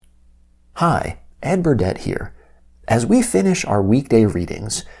Hi, Ed Burdett here. As we finish our weekday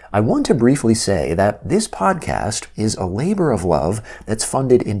readings, I want to briefly say that this podcast is a labor of love that's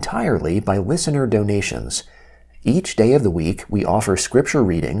funded entirely by listener donations. Each day of the week, we offer scripture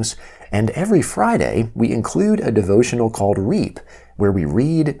readings, and every Friday, we include a devotional called Reap, where we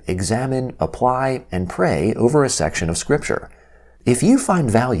read, examine, apply, and pray over a section of scripture. If you find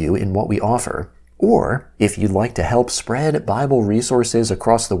value in what we offer, or if you'd like to help spread Bible resources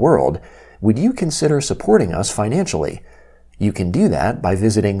across the world, would you consider supporting us financially? You can do that by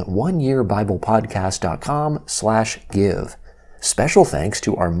visiting oneyearbiblepodcast.com/give. Special thanks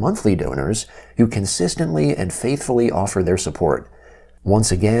to our monthly donors who consistently and faithfully offer their support.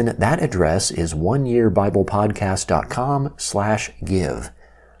 Once again, that address is oneyearbiblepodcast.com/give.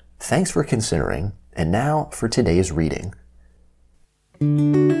 Thanks for considering, and now for today's reading.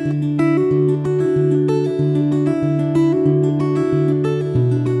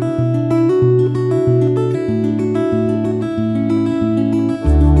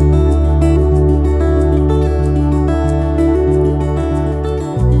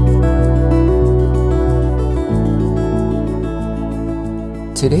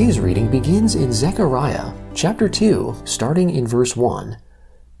 Today's reading begins in Zechariah, chapter 2, starting in verse 1.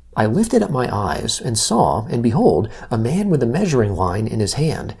 I lifted up my eyes and saw, and behold, a man with a measuring line in his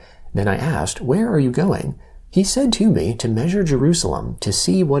hand. Then I asked, Where are you going? He said to me, To measure Jerusalem, to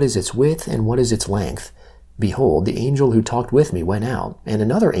see what is its width and what is its length. Behold, the angel who talked with me went out, and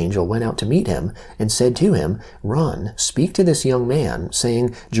another angel went out to meet him, and said to him, Run, speak to this young man,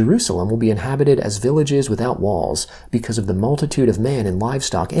 saying, Jerusalem will be inhabited as villages without walls, because of the multitude of men and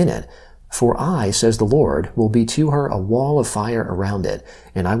livestock in it. For I, says the Lord, will be to her a wall of fire around it,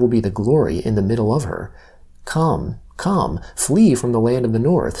 and I will be the glory in the middle of her. Come, flee from the land of the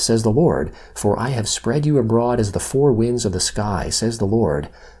north, says the Lord, for I have spread you abroad as the four winds of the sky, says the Lord.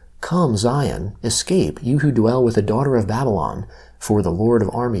 Come, Zion, escape, you who dwell with the daughter of Babylon. For the Lord of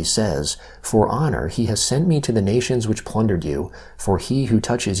armies says, For honor he has sent me to the nations which plundered you. For he who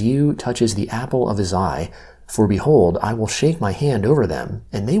touches you touches the apple of his eye. For behold, I will shake my hand over them,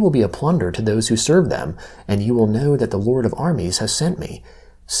 and they will be a plunder to those who serve them, and you will know that the Lord of armies has sent me.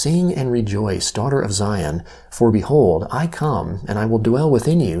 Sing and rejoice, daughter of Zion, for behold, I come, and I will dwell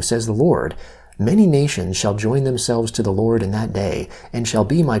within you, says the Lord. Many nations shall join themselves to the Lord in that day, and shall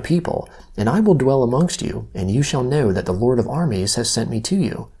be my people, and I will dwell amongst you, and you shall know that the Lord of armies has sent me to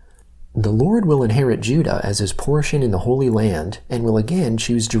you. The Lord will inherit Judah as his portion in the Holy Land, and will again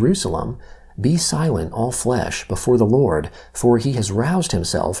choose Jerusalem. Be silent, all flesh, before the Lord, for he has roused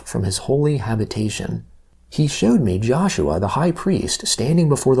himself from his holy habitation. He showed me Joshua the high priest standing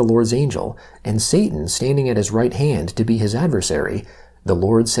before the Lord's angel, and Satan standing at his right hand to be his adversary. The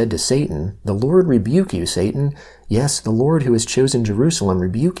Lord said to Satan, The Lord rebuke you, Satan. Yes, the Lord who has chosen Jerusalem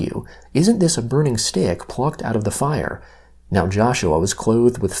rebuke you. Isn't this a burning stick plucked out of the fire? Now Joshua was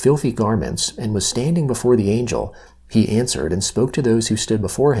clothed with filthy garments, and was standing before the angel. He answered and spoke to those who stood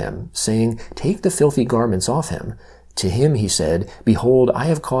before him, saying, Take the filthy garments off him. To him he said, Behold, I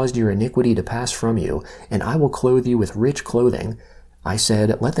have caused your iniquity to pass from you, and I will clothe you with rich clothing. I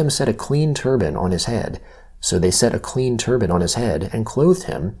said, Let them set a clean turban on his head. So they set a clean turban on his head, and clothed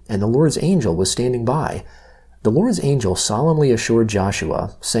him, and the Lord's angel was standing by. The Lord's angel solemnly assured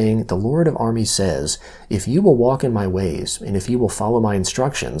Joshua, saying, The Lord of armies says, If you will walk in my ways, and if you will follow my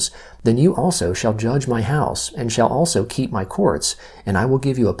instructions, then you also shall judge my house, and shall also keep my courts, and I will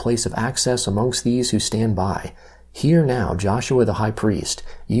give you a place of access amongst these who stand by. Hear now, Joshua the high priest,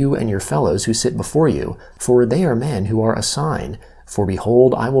 you and your fellows who sit before you, for they are men who are a sign. For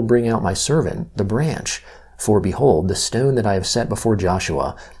behold, I will bring out my servant, the branch. For behold, the stone that I have set before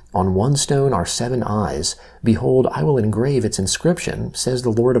Joshua, on one stone are 7 eyes. Behold, I will engrave its inscription, says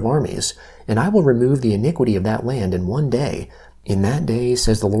the Lord of armies, and I will remove the iniquity of that land in one day. In that day,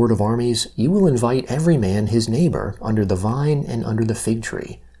 says the Lord of armies, you will invite every man his neighbor under the vine and under the fig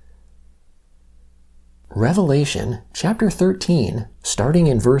tree. Revelation chapter 13, starting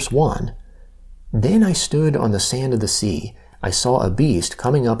in verse 1. Then I stood on the sand of the sea. I saw a beast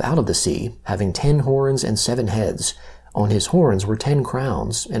coming up out of the sea, having 10 horns and 7 heads. On his horns were 10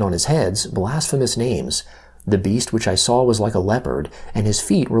 crowns, and on his heads blasphemous names. The beast which I saw was like a leopard, and his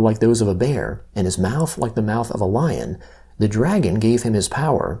feet were like those of a bear, and his mouth like the mouth of a lion. The dragon gave him his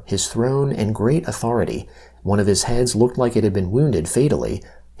power, his throne, and great authority. One of his heads looked like it had been wounded fatally.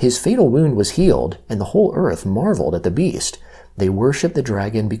 His fatal wound was healed, and the whole earth marveled at the beast. They worshipped the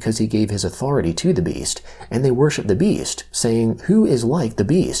dragon because he gave his authority to the beast, and they worshipped the beast, saying, Who is like the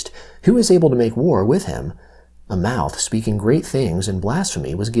beast? Who is able to make war with him? A mouth speaking great things and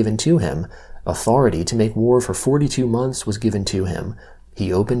blasphemy was given to him. Authority to make war for 42 months was given to him.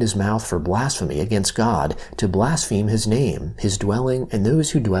 He opened his mouth for blasphemy against God, to blaspheme his name, his dwelling, and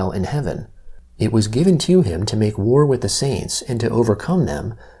those who dwell in heaven. It was given to him to make war with the saints and to overcome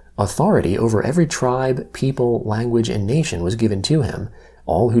them. Authority over every tribe, people, language, and nation was given to him.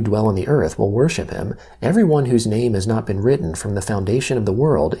 All who dwell on the earth will worship him, everyone whose name has not been written from the foundation of the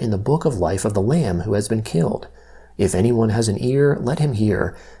world in the book of life of the Lamb who has been killed. If anyone has an ear, let him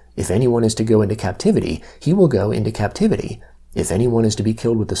hear. If anyone is to go into captivity, he will go into captivity. If anyone is to be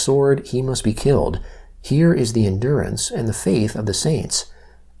killed with the sword, he must be killed. Here is the endurance and the faith of the saints.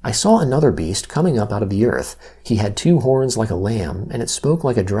 I saw another beast coming up out of the earth. He had 2 horns like a lamb, and it spoke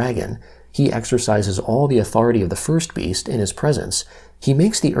like a dragon. He exercises all the authority of the first beast in his presence. He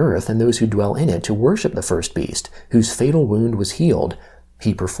makes the earth and those who dwell in it to worship the first beast, whose fatal wound was healed.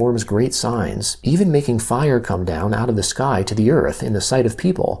 He performs great signs, even making fire come down out of the sky to the earth in the sight of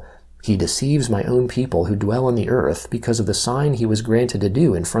people. He deceives my own people who dwell on the earth because of the sign he was granted to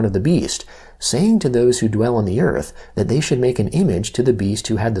do in front of the beast, saying to those who dwell on the earth that they should make an image to the beast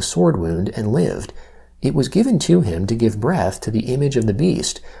who had the sword wound and lived. It was given to him to give breath to the image of the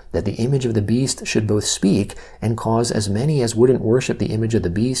beast, that the image of the beast should both speak and cause as many as wouldn't worship the image of the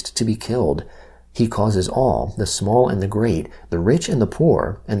beast to be killed. He causes all, the small and the great, the rich and the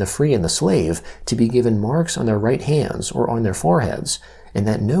poor, and the free and the slave, to be given marks on their right hands or on their foreheads, and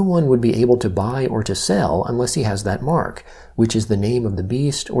that no one would be able to buy or to sell unless he has that mark, which is the name of the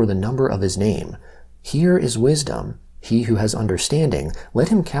beast or the number of his name. Here is wisdom. He who has understanding, let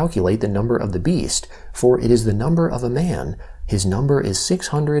him calculate the number of the beast, for it is the number of a man. His number is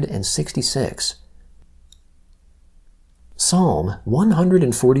 666. Psalm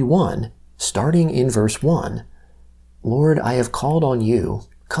 141, starting in verse 1. Lord, I have called on you.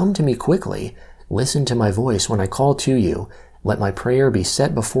 Come to me quickly. Listen to my voice when I call to you. Let my prayer be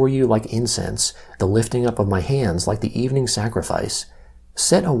set before you like incense, the lifting up of my hands like the evening sacrifice.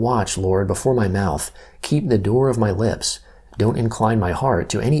 Set a watch, Lord, before my mouth. Keep the door of my lips. Don't incline my heart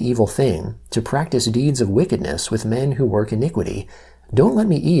to any evil thing, to practice deeds of wickedness with men who work iniquity. Don't let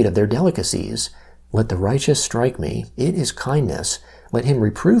me eat of their delicacies. Let the righteous strike me. It is kindness. Let him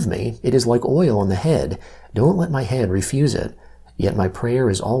reprove me. It is like oil on the head. Don't let my head refuse it. Yet my prayer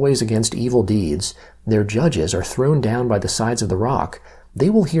is always against evil deeds. Their judges are thrown down by the sides of the rock. They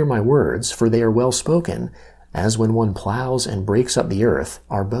will hear my words, for they are well spoken. As when one plows and breaks up the earth,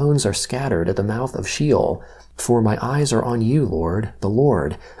 our bones are scattered at the mouth of Sheol. For my eyes are on you, Lord, the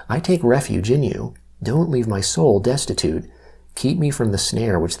Lord. I take refuge in you. Don't leave my soul destitute. Keep me from the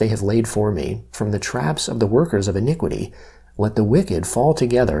snare which they have laid for me, from the traps of the workers of iniquity. Let the wicked fall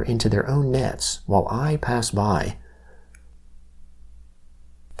together into their own nets, while I pass by.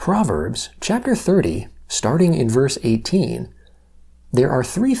 Proverbs chapter 30, starting in verse 18. There are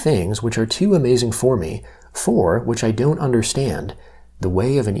 3 things which are too amazing for me, 4 which I don't understand: the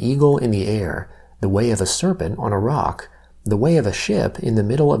way of an eagle in the air, the way of a serpent on a rock, the way of a ship in the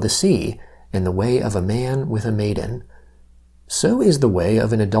middle of the sea, and the way of a man with a maiden. So is the way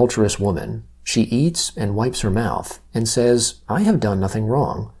of an adulterous woman. She eats and wipes her mouth, and says, I have done nothing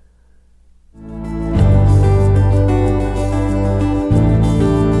wrong.